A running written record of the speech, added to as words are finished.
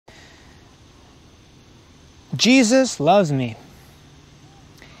Jesus loves me.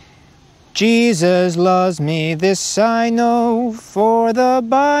 Jesus loves me, this I know, for the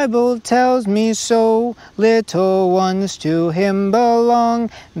Bible tells me so. Little ones to him belong,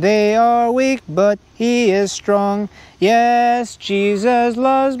 they are weak, but he is strong. Yes, Jesus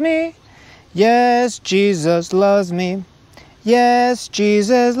loves me. Yes, Jesus loves me. Yes,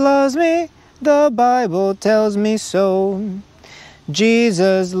 Jesus loves me, the Bible tells me so.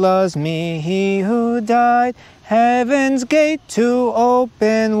 Jesus loves me, he who died, heaven's gate to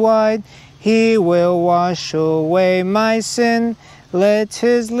open wide. He will wash away my sin, let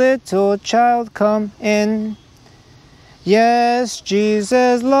his little child come in. Yes,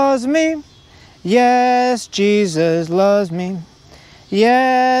 Jesus loves me. Yes, Jesus loves me.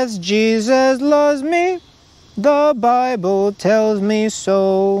 Yes, Jesus loves me, the Bible tells me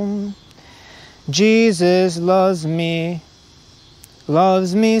so. Jesus loves me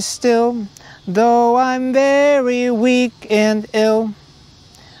still, though I'm very weak and ill.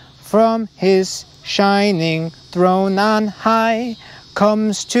 From his shining throne on high,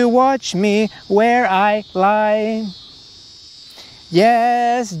 comes to watch me where I lie.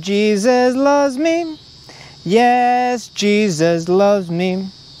 Yes, Jesus loves me. Yes, Jesus loves me.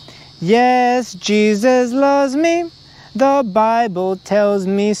 Yes, Jesus loves me, the Bible tells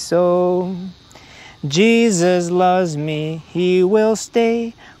me so. Jesus loves me, he will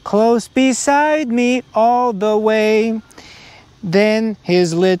stay close beside me all the way. Then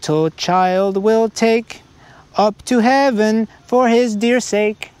his little child will take up to heaven for his dear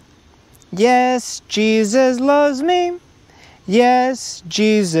sake. Yes, Jesus loves me. Yes,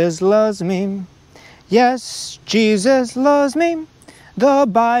 Jesus loves me. Yes, Jesus loves me, the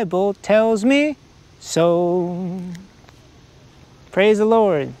Bible tells me so. Praise the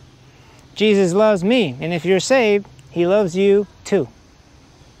Lord. Jesus loves me, and if you're saved, he loves you too.